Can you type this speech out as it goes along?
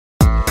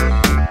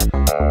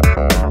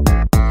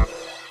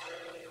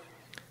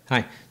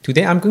Hi,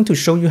 today I'm going to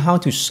show you how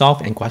to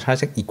solve a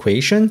quadratic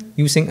equation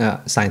using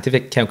a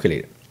scientific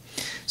calculator.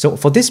 So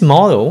for this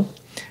model,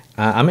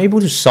 I'm able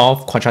to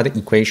solve quadratic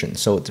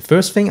equations. So the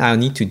first thing I'll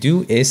need to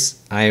do is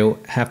I'll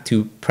have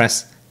to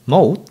press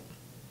mode,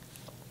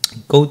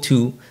 go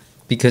to,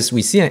 because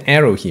we see an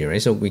arrow here,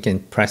 right? So we can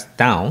press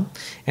down,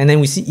 and then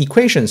we see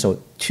equation,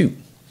 so 2.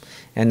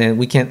 And then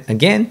we can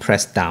again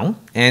press down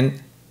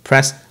and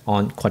press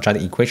on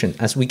quadratic equation.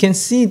 As we can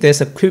see,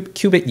 there's a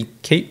cubic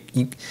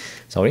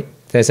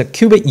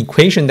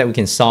equation that we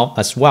can solve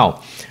as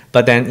well.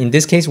 But then in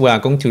this case, we are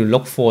going to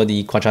look for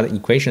the quadratic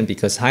equation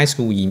because high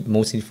school, we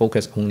mostly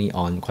focus only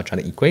on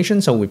quadratic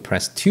equation. So we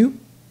press 2.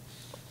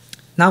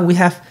 Now we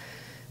have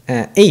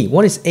A.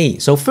 What is A?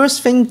 So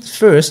first thing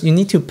first, you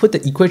need to put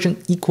the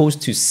equation equals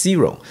to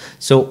 0.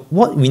 So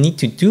what we need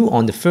to do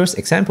on the first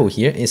example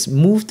here is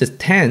move the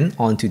 10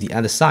 onto the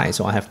other side.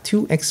 So I have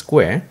 2x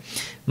squared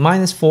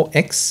minus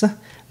 4x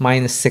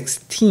minus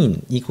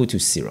 16 equal to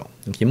 0.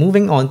 Okay,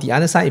 moving on the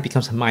other side, it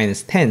becomes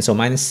minus 10. So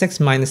minus 6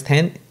 minus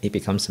 10, it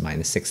becomes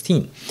minus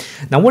 16.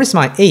 Now what is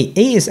my A?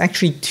 A is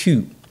actually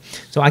 2.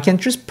 So I can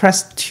just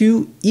press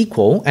 2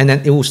 equal, and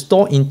then it will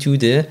store into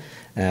the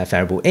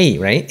variable A,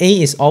 right?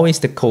 A is always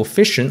the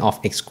coefficient of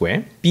x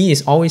squared, B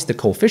is always the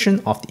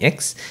coefficient of the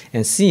x,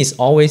 and C is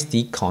always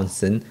the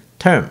constant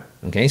term.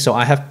 Okay, so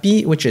I have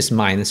B, which is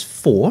minus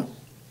 4,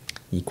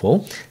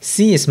 equal.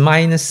 C is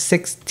minus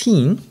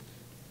 16.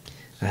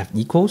 I have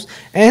equals.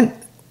 And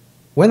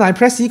when I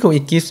press equal,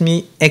 it gives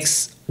me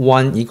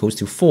x1 equals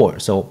to 4.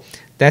 So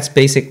that's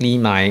basically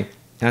my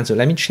answer.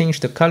 Let me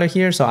change the color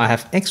here. So I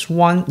have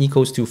x1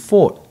 equals to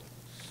 4.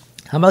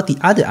 How about the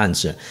other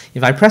answer?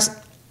 If I press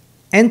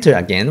enter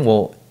again,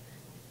 well,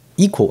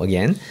 equal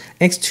again,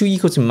 x2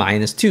 equals to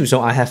minus 2.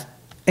 So I have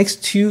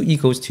x2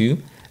 equals to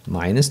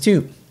minus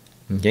 2.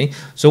 Okay,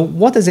 so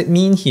what does it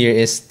mean here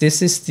is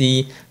this is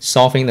the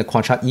solving the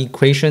quadratic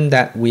equation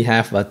that we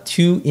have a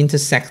 2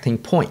 intersecting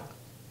point.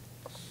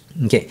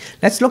 Okay,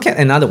 let's look at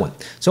another one.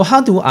 So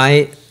how do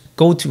I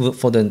go to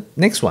for the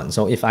next one?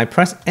 So if I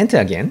press enter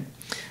again,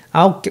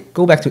 I'll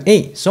go back to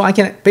A. So I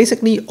can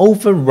basically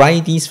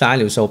overwrite these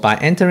values. So by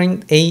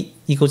entering A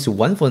equals to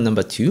 1 for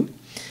number 2,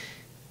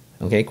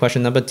 okay,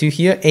 question number 2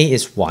 here, A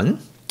is 1,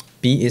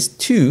 B is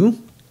 2,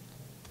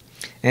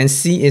 and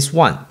C is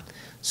 1.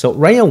 So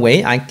right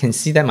away, I can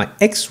see that my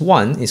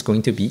x1 is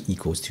going to be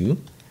equals to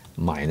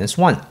minus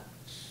 1.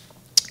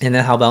 And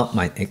then how about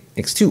my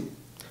x2?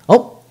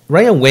 Oh,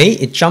 right away,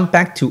 it jumped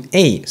back to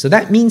A. So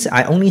that means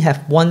I only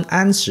have one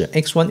answer.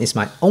 x1 is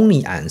my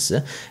only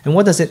answer. And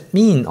what does it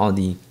mean on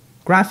the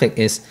graphic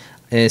is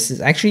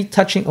actually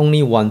touching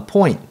only one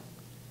point.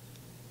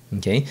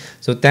 Okay,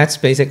 so that's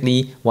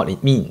basically what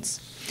it means.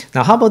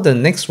 Now, how about the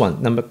next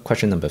one,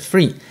 question number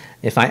 3?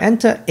 If I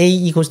enter A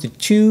equals to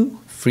 2,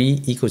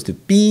 3 equals to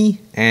B,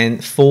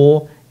 and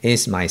 4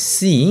 is my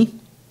C,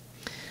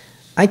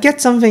 I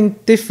get something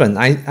different.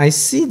 I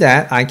see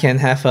that I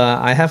have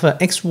a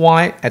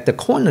xy at the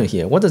corner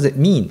here. What does it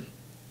mean?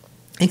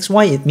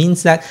 Xy, it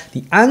means that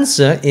the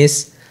answer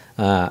is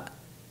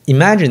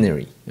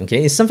imaginary.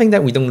 Okay, it's something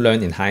that we don't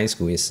learn in high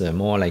school. It's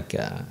more like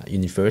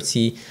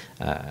university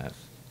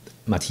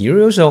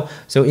material.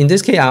 So in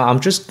this case, I'm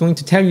just going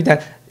to tell you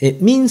that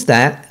it means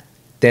that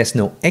there's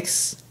no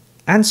x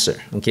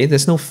answer. Okay,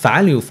 there's no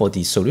value for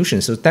the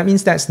solution. So that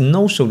means there's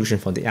no solution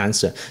for the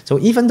answer. So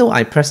even though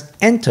I press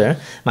enter,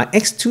 my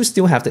x2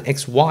 still have the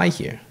xy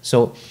here.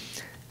 So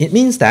it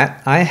means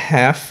that I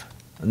have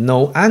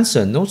no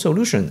answer, no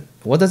solution.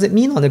 What does it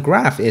mean on the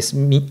graph? It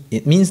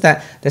means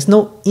that there's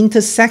no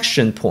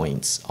intersection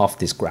points of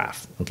this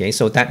graph. Okay,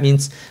 so that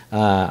means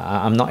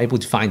I'm not able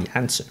to find the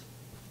answer.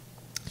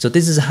 So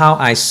this is how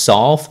I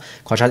solve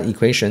quadratic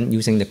equation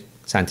using the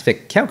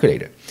scientific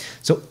calculator.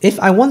 So if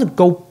I want to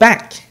go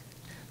back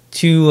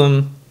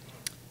to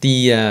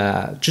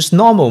the just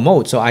normal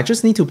mode, so I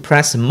just need to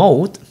press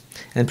mode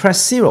and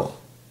press 0,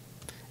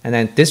 and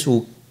then this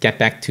will get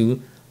back to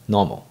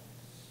normal.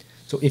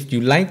 So if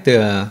you like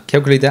the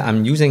calculator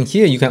I'm using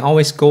here, you can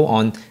always go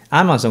on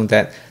Amazon.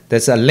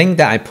 There's a link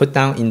that I put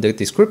down in the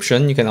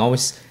description. You can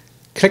always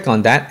click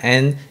on that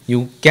and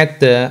you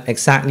get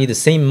exactly the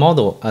same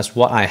model as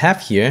what I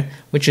have here,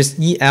 which is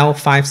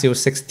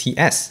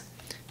EL-506TS.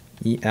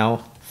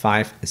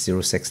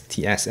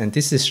 EL-506TS, and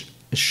this is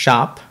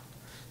sharp.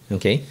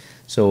 Okay,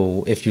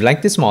 so if you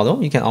like this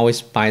model, you can always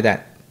buy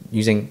that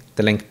using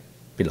the link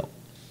below.